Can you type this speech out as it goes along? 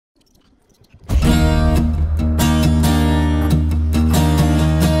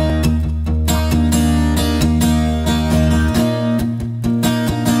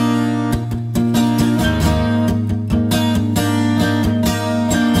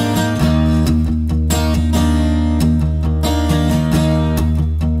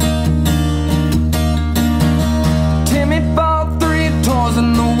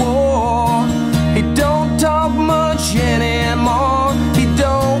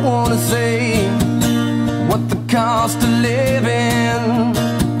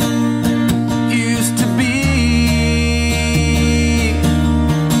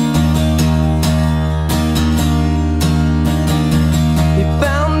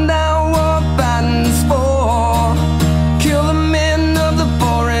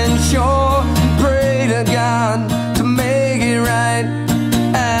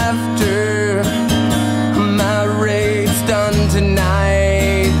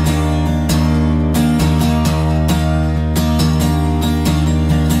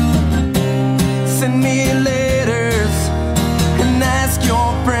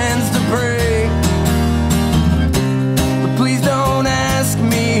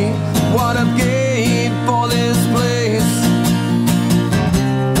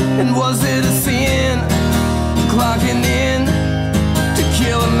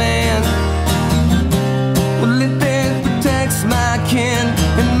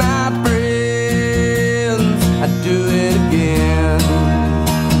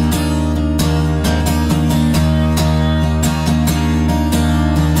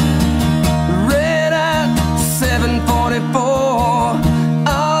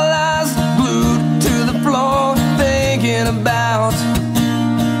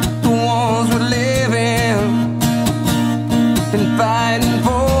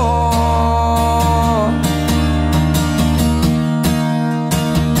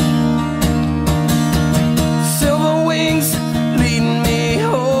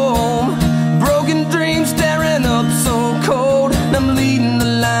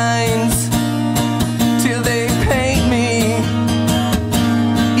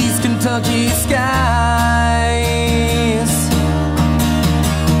foggy skies.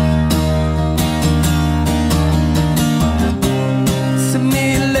 Send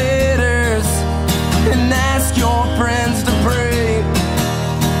me letters and ask your friends to pray,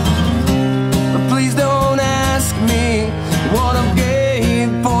 but please don't ask me what I've gave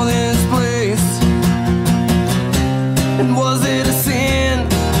for this place. And was it a sin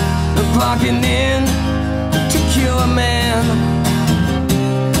clocking in to kill a man?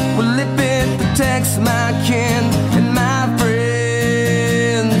 Well, if it protects my kin and my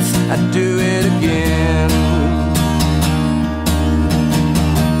friends, I'd do it again.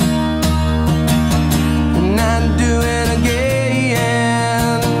 And I'd do it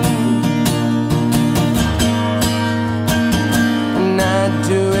again. And I'd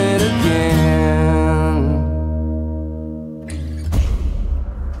do